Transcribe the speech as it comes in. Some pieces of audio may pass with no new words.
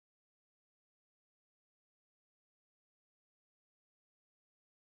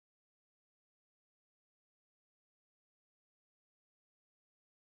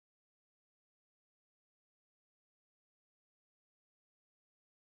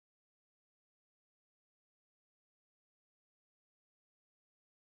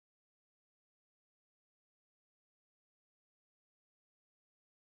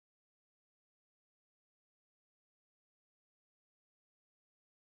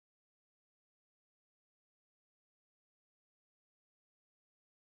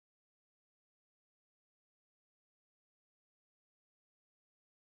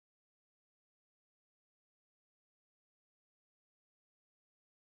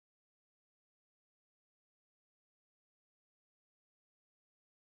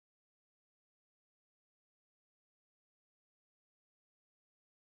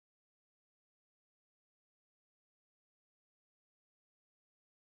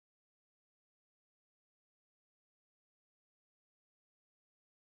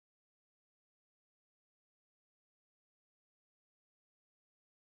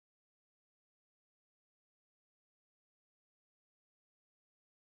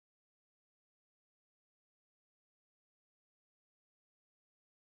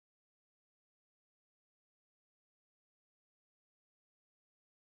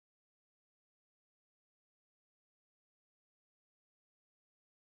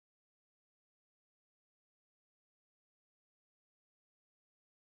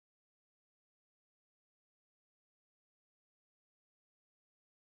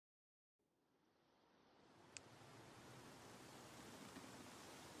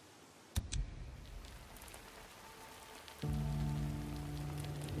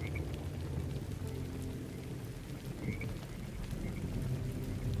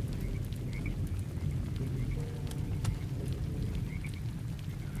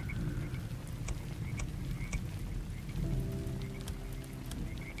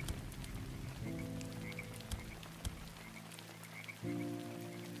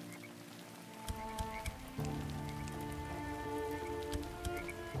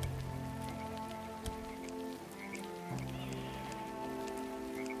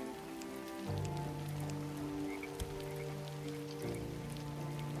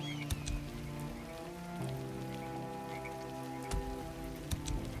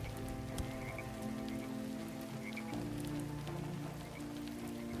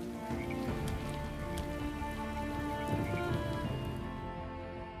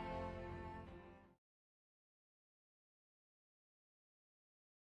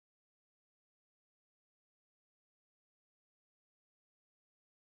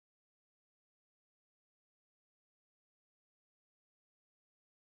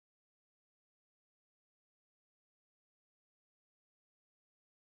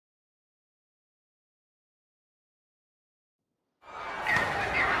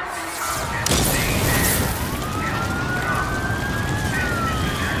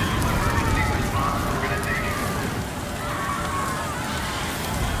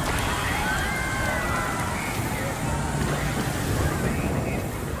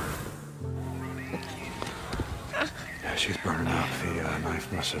she's burning up. The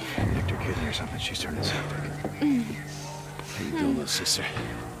knife must have nicked her kidney or something. She's turning septic. How you doing, little sister?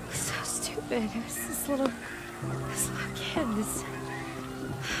 So stupid. It was this little kid. This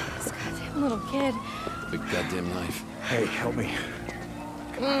goddamn little kid. Big goddamn knife. Hey, help me.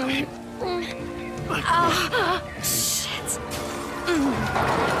 Shit. Hey,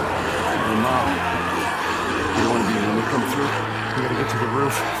 Mom. You want to be when we come through? We gotta get to the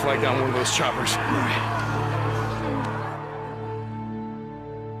roof. Flag down one of those choppers. All right.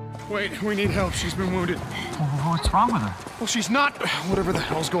 Wait, we need help. She's been wounded. What's wrong with her? Well, she's not. Whatever the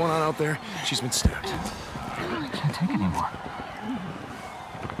hell's going on out there, she's been stabbed. I can't take it anymore.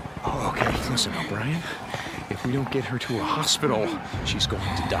 Oh, okay. Listen, O'Brien. If we don't get her to a hospital, she's going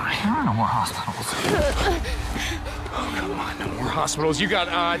to die. There are no more hospitals. Oh, come on. No more hospitals. You got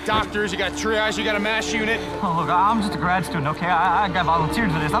doctors, you got triage, you got a MASH unit. Oh, look, I'm just a grad student, okay? I got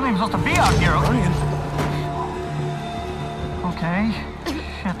volunteered for this. I'm not even supposed to be out here. O'Brien. Okay.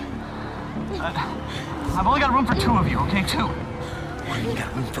 Shit. I've only got room for 2 of you, okay? 2. We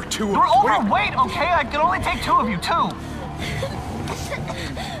got room for 2 of You're us. overweight, okay? I can only take 2 of you, 2.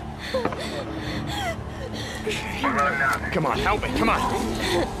 Come on, help me, come on. All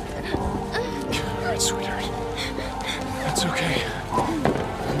right, sweetheart. That's okay.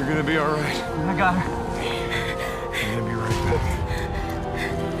 You're gonna be all right. I got her. I'm gonna be right back.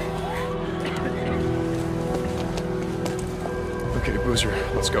 Okay, Boozer,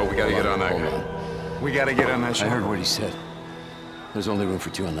 let's go. We gotta get on that guy. We gotta get on that ship. I heard what he said. There's only room for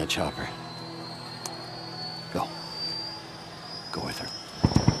 2 on that chopper. Go. Go with her.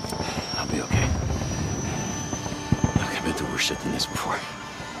 I'll be okay. Look, I've been through worse shit than this before.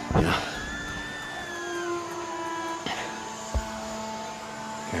 You know?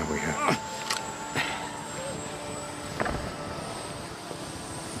 Yeah, we have.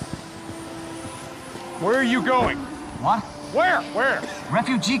 Where are you going? What? Where?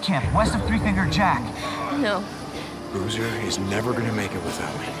 Refugee camp, west of Three Finger Jack. No. Boozer is never gonna make it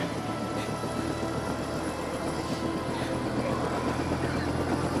without me.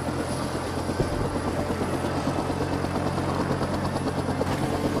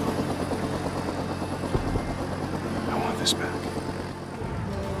 I want this back.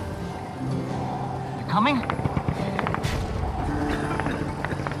 You coming?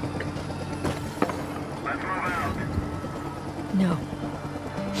 No.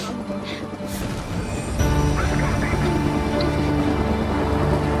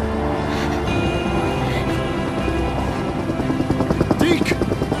 Deke!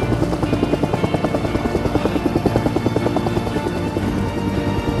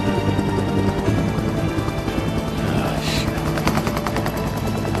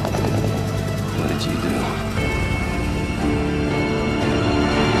 What did you do?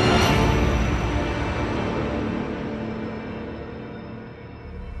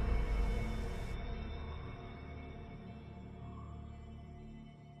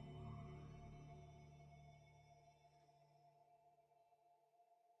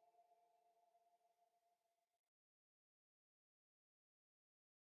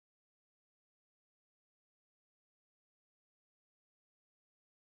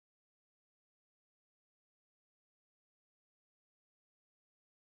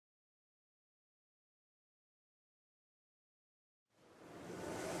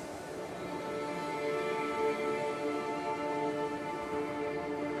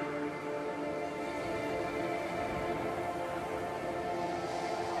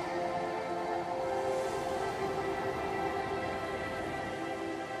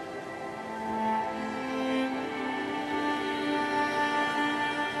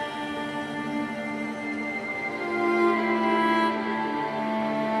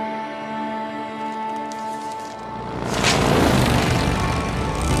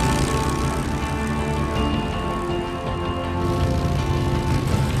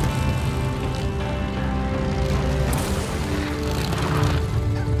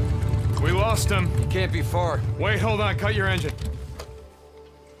 Lost him. You can't be far. Wait, hold on. Cut your engine.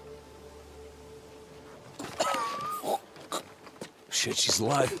 Shit, she's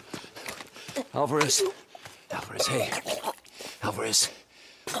alive. Alvarez. Alvarez, hey. Alvarez,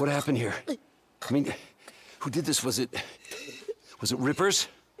 what happened here? I mean, who did this? Was it Rippers?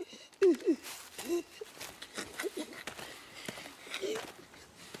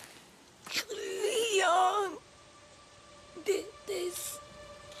 Leon did this.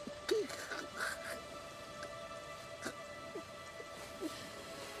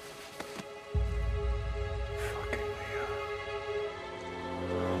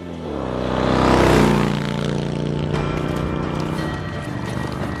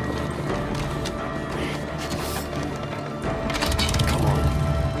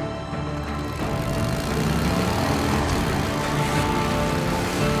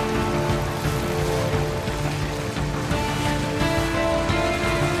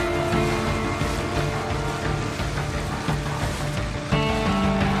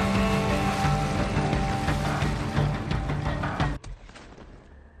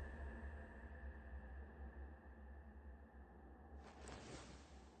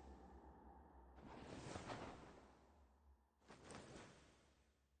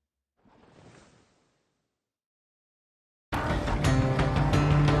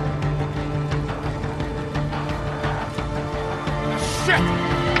 shit!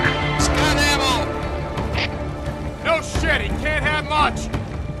 He's got ammo! No shit, he can't have much!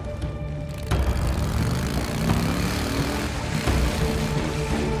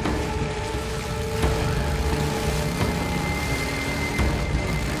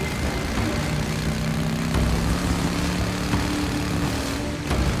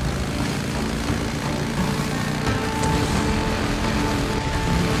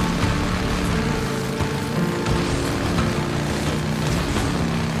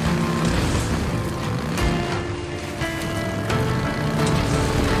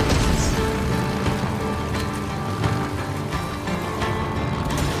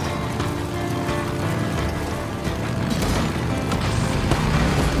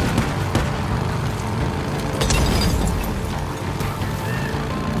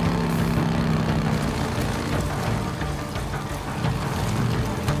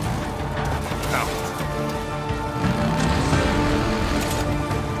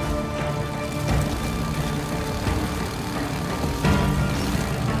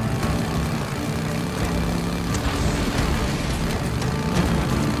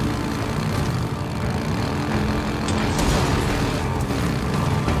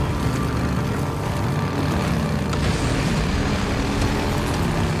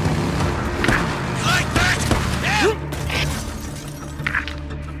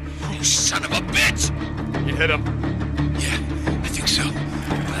 Son of a bitch! You hit him. Yeah, I think so.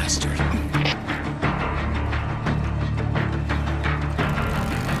 Bastard.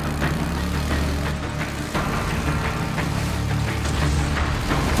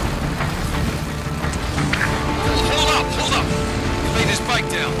 Hold up! Lay this bike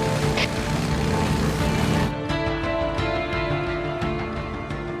down.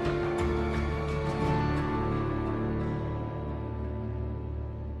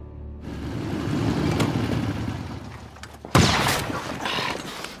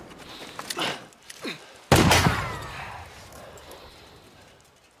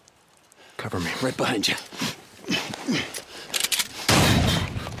 Cover me. Right behind you.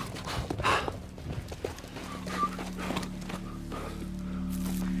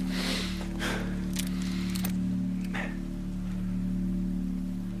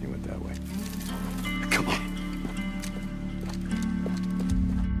 You went that way. Come on.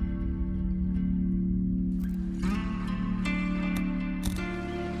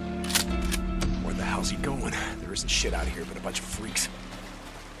 Where the hell's he going? There isn't shit out here but a bunch of freaks.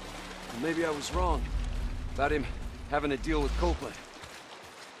 Maybe I was wrong about him having to deal with Copeland.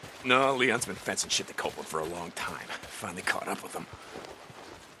 No, Leon's been fencing shit to Copeland for a long time. Finally caught up with him.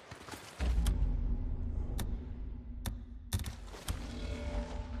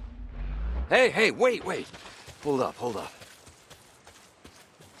 Hey, wait. Hold up.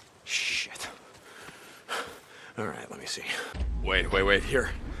 Shit. All right, let me see. Wait. Here.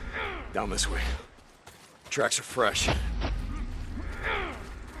 Down this way. Tracks are fresh.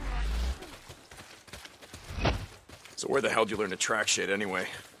 So where the hell did you learn to track shit anyway?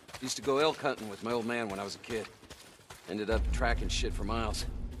 Used to go elk hunting with my old man when I was a kid. Ended up tracking shit for miles.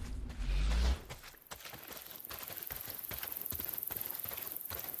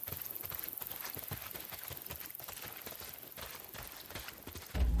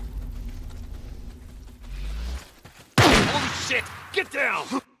 Holy shit! Get down!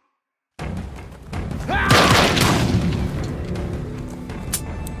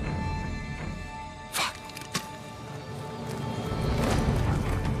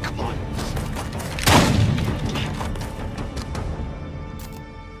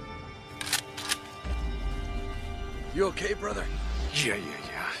 You okay, brother? Yeah.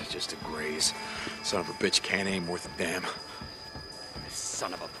 Just a graze. Son of a bitch can't aim worth a damn.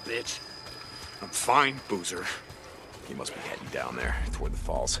 Son of a bitch. I'm fine, Boozer. He must be heading down there, toward the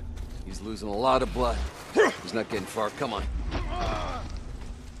falls. He's losing a lot of blood. He's not getting far. Come on.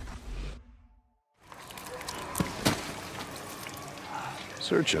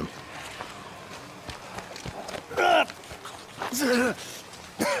 Search him.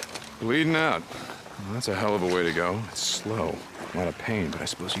 Bleeding out. Well, that's a hell of a way to go. It's slow. A lot of pain, but I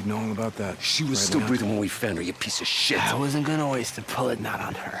suppose you know all about that. She was still breathing when we found her, you piece of shit. I wasn't gonna waste a bullet not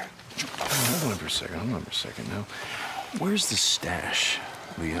on her. Hold on for a second now. Where's the stash,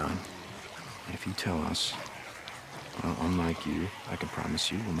 Leon? And if you tell us, well, unlike you, I can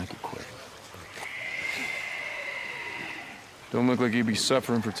promise you we'll make it quick. Don't look like you'd be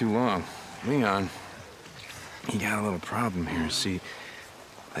suffering for too long. Leon, you got a little problem here. See,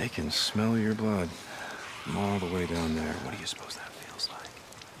 they can smell your blood from all the way down there. What do you suppose that feels like?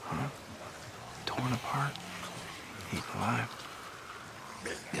 Huh? Torn apart? Eaten alive?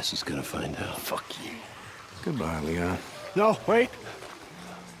 Guess he's gonna find out. Fuck you. Goodbye, Leon. No, wait.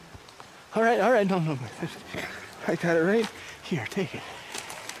 All right, no. I got it right here, take it.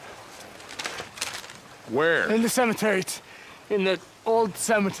 Where? In the cemetery. It's in the old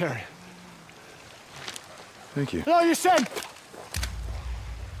cemetery. Thank you. No, you said...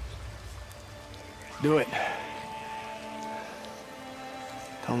 Do it.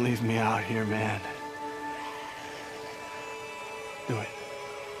 Don't leave me out here, man. Do it.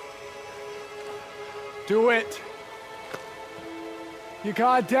 Do it! You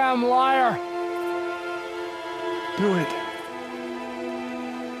goddamn liar! Do it.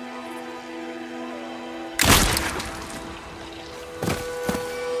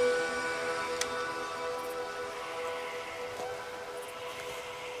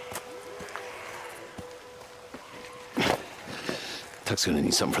 Tuck's gonna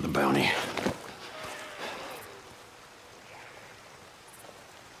need something for the bounty.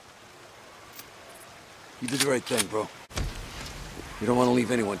 You did the right thing, bro. You don't want to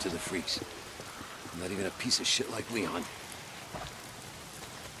leave anyone to the freaks. Not even a piece of shit like Leon.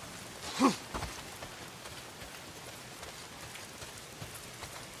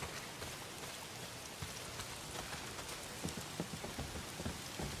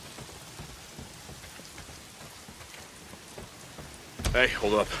 Hey,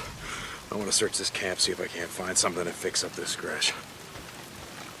 hold up. I want to search this camp, see if I can't find something to fix up this scratch.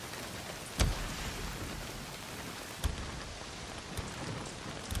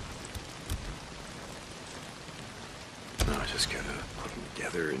 No, I just gotta put them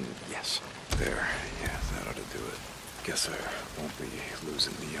together and... Yes. There. Yeah, that ought to do it. Guess I won't be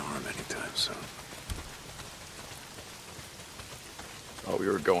losing the arm anytime soon. Oh, we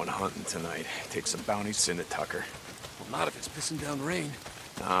were going hunting tonight. Take some bounties into Tucker. Well, not if it's pissing down rain.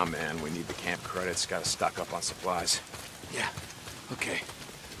 Nah, man, we need the camp credits. Gotta stock up on supplies. Yeah, okay.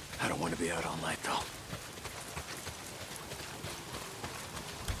 I don't want to be out all night, though.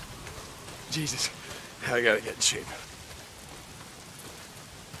 Jesus, I gotta get in shape.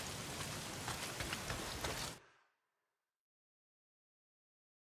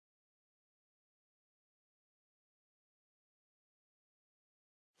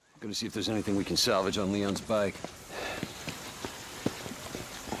 Gonna see if there's anything we can salvage on Leon's bike.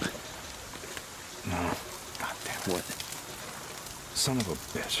 No. God damn. What? Son of a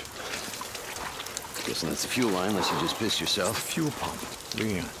bitch. Guessing that's the fuel line, unless you just pissed yourself. Fuel pump.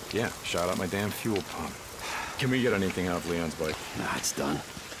 Leon. Yeah, shot out my damn fuel pump. Can we get anything out of Leon's bike? Nah, it's done.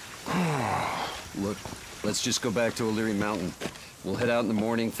 Look, let's just go back to O'Leary Mountain. We'll head out in the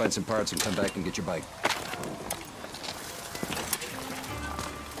morning, find some parts, and come back and get your bike.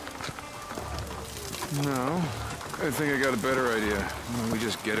 No. I think I got a better idea. Why don't we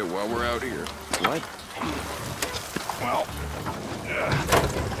just get it while we're out here? What? Well...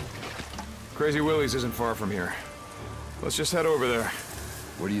 Crazy Willie's isn't far from here. Let's just head over there.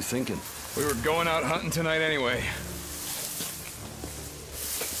 What are you thinking? We were going out hunting tonight anyway.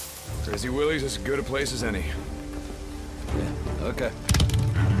 Crazy Willie's is as good a place as any. Yeah, okay.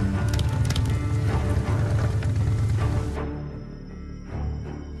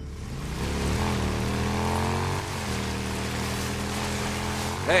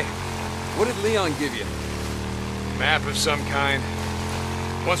 Hey, what did Leon give you? Map of some kind.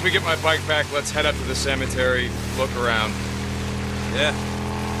 Once we get my bike back, let's head up to the cemetery, look around. Yeah,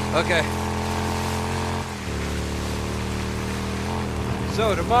 okay.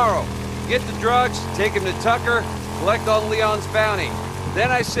 So tomorrow, get the drugs, take him to Tucker, collect on Leon's bounty.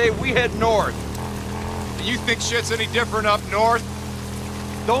 Then I say we head north. Do you think shit's any different up north?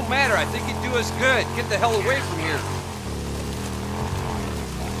 Don't matter, I think it'd do us good. Get the hell away from here.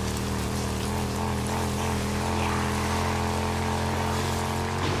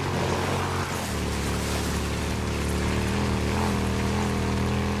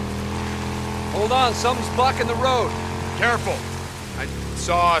 Hold on, something's blocking the road. Careful. I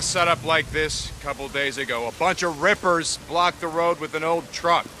saw a setup like this a couple days ago. A bunch of rippers blocked the road with an old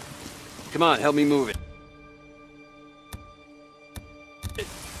truck. Come on, help me move it.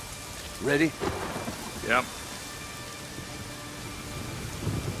 Ready? Yep.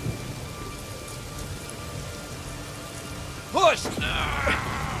 Push!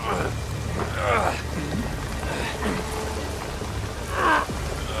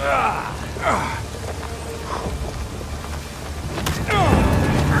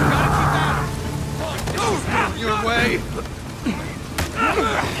 Your way.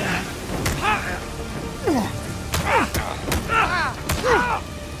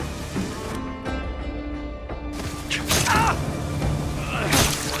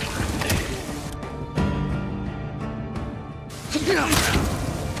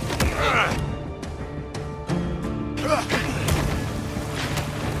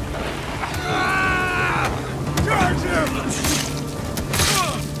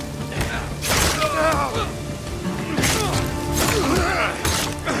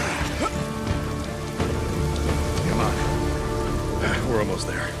 almost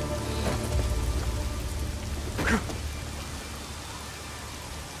there.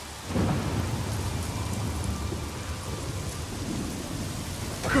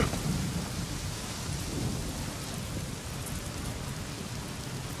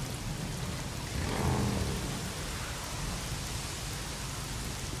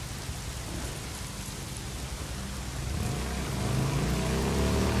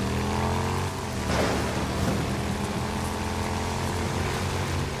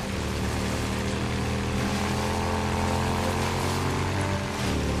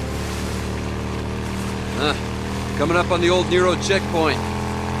 Coming up on the old Nero checkpoint.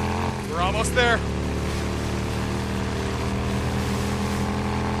 We're almost there.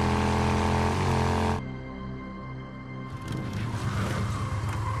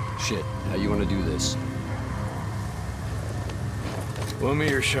 Shit, how you want to do this? Loan me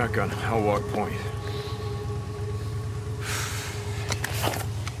your shotgun. I'll walk point.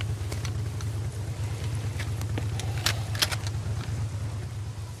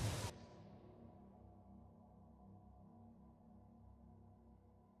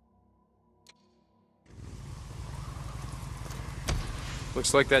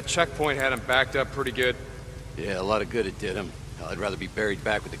 Looks like that checkpoint had him backed up pretty good. Yeah, a lot of good it did him. Hell, I'd rather be buried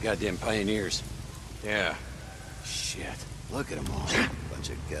back with the goddamn pioneers. Yeah. Shit, look at them all. Bunch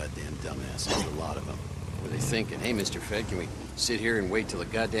of goddamn dumbasses, a lot of them. Were they thinking, hey, Mr. Fed, can we sit here and wait till the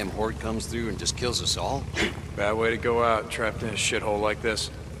goddamn horde comes through and just kills us all? Bad way to go out, trapped in a shithole like this.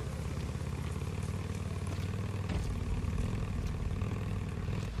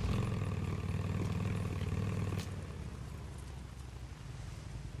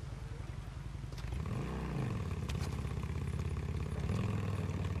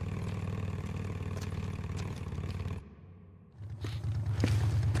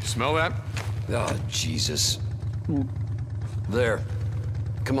 Smell that? Oh, Jesus. There.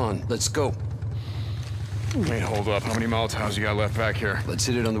 Come on, let's go. Wait, hold up. How many Molotovs you got left back here? Let's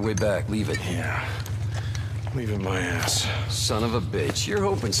hit it on the way back. Leave it. Yeah. Leave it my ass. Son of a bitch. You're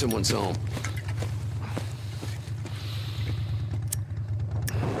hoping someone's home.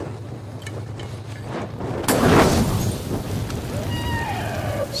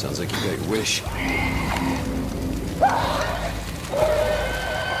 Sounds like you got your wish.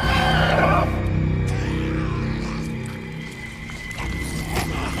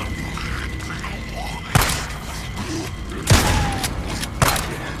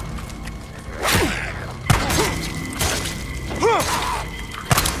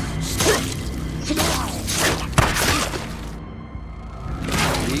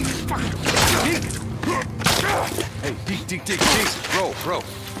 Dig. Bro. I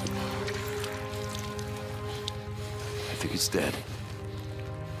think it's dead.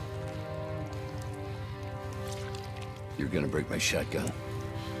 You're gonna break my shotgun.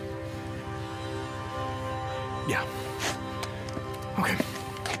 Yeah. Okay.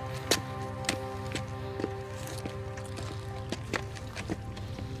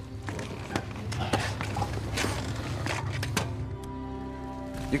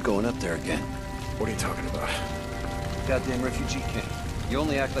 You're going up there again. What are you talking about? Goddamn refugee camp. You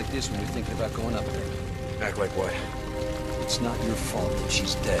only act like this when you're thinking about going up there. Act like what? It's not your fault that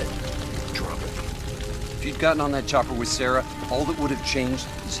she's dead. Drop it. If you'd gotten on that chopper with Sarah, all that would have changed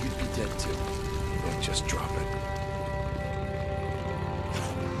is you'd be dead too. Look, just drop it.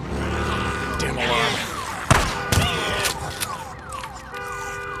 Damn alarm.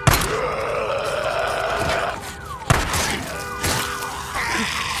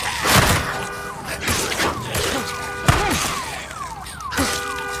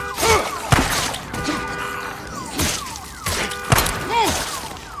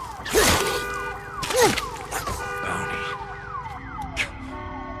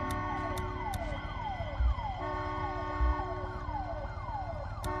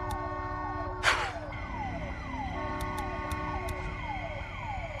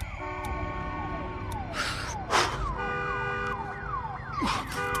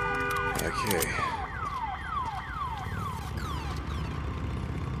 Okay.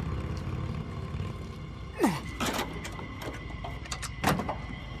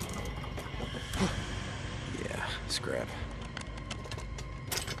 Yeah, scrap.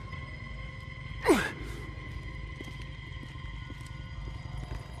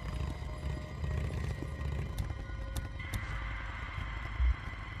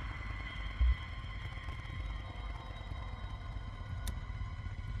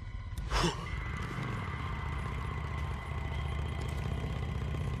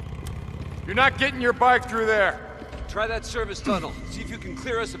 You're not getting your bike through there. Try that service tunnel. See if you can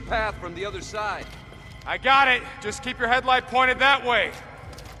clear us a path from the other side. I got it. Just keep your headlight pointed that way.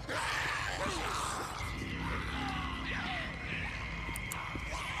 Okay.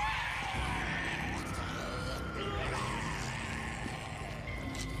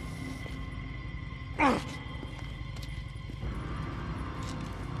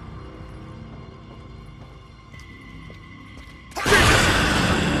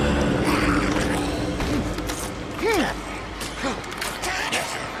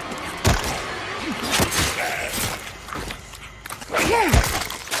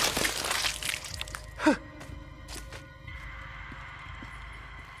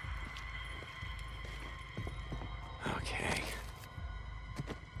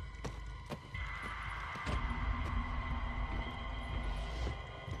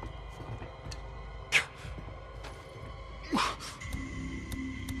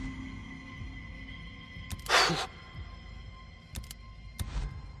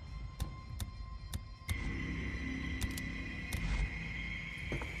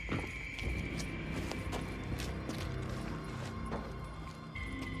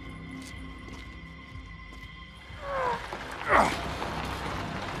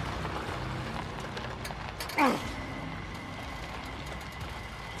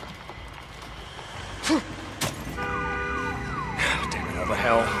 Damn it, how the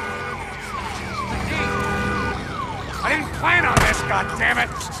hell? I didn't plan on this, goddammit!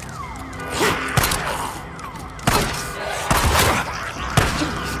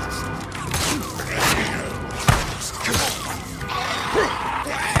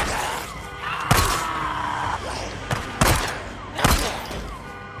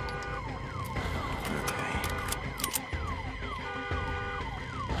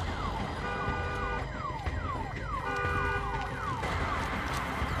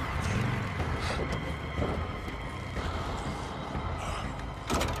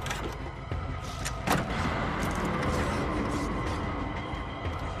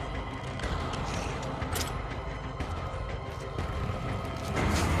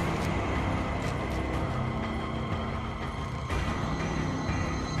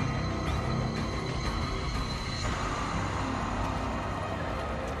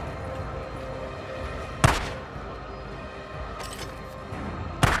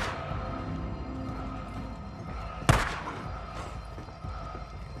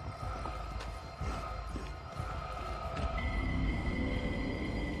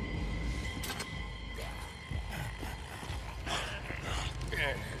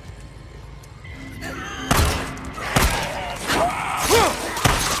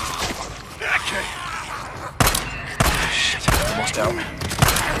 Almost out.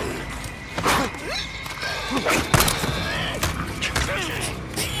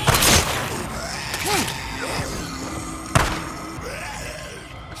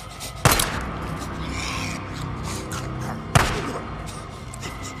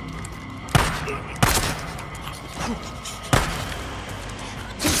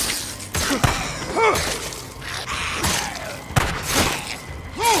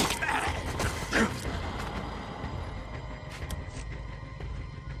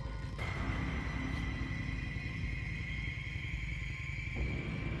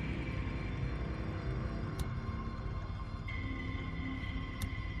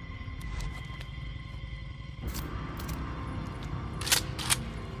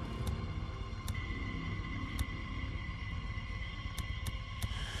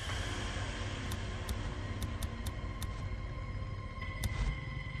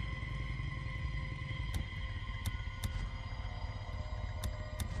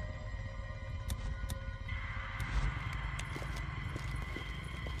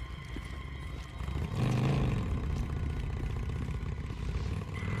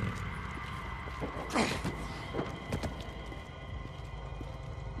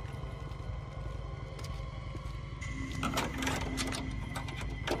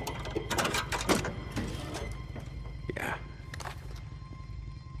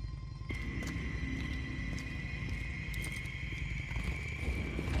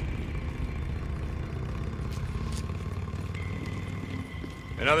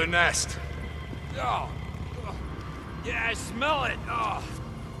 Another nest. Oh. Yeah, I smell it. Oh.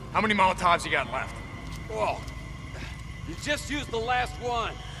 How many Molotovs you got left? Oh. You just used the last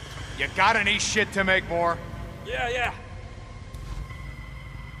one. You got any shit to make more? Yeah.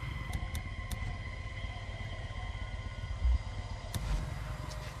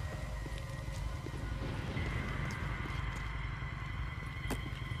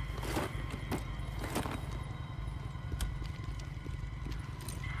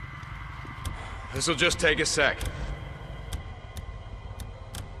 This'll just take a sec.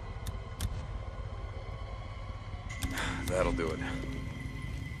 That'll do it.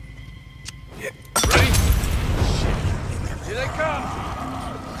 Here they come!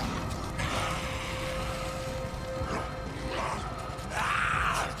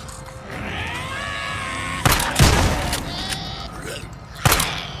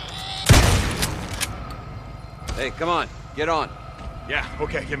 Hey, come on. Get on. Yeah,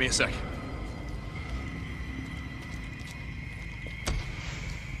 okay, give me a sec.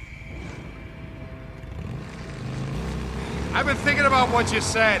 I've been thinking about what you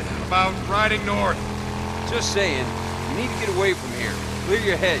said about riding north. Just saying, you need to get away from here. Clear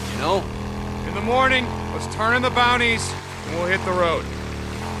your head, you know? In the morning, let's turn in the bounties, and we'll hit the road.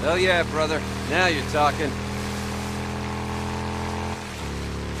 Hell yeah, brother. Now you're talking.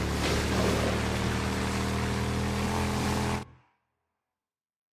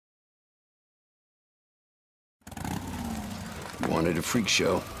 Wanted a freak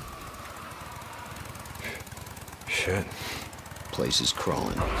show. Shit. Place is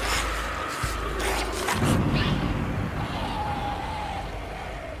crawling.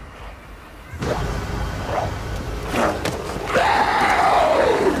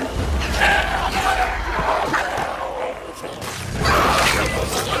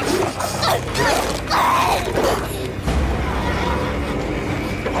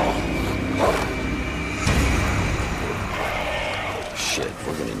 Shit,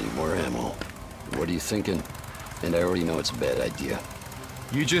 we're gonna need more ammo. What are you thinking? And I already know it's a bad idea.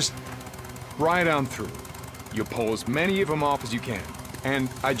 You just ride on through. You pull as many of them off as you can. And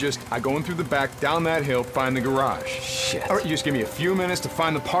I go in through the back, down that hill, find the garage. Shit. All right, you just give me a few minutes to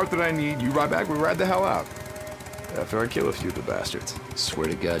find the part that I need. You ride back, we ride the hell out. After I kill a few of the bastards. Swear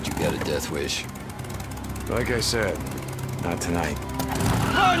to God, you got a death wish. Like I said, not tonight.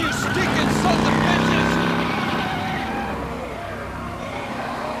 Come on, you stinking sons of bitches!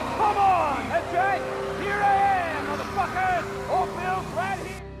 Come on, head Jack! Here I am, motherfuckers! All bills right!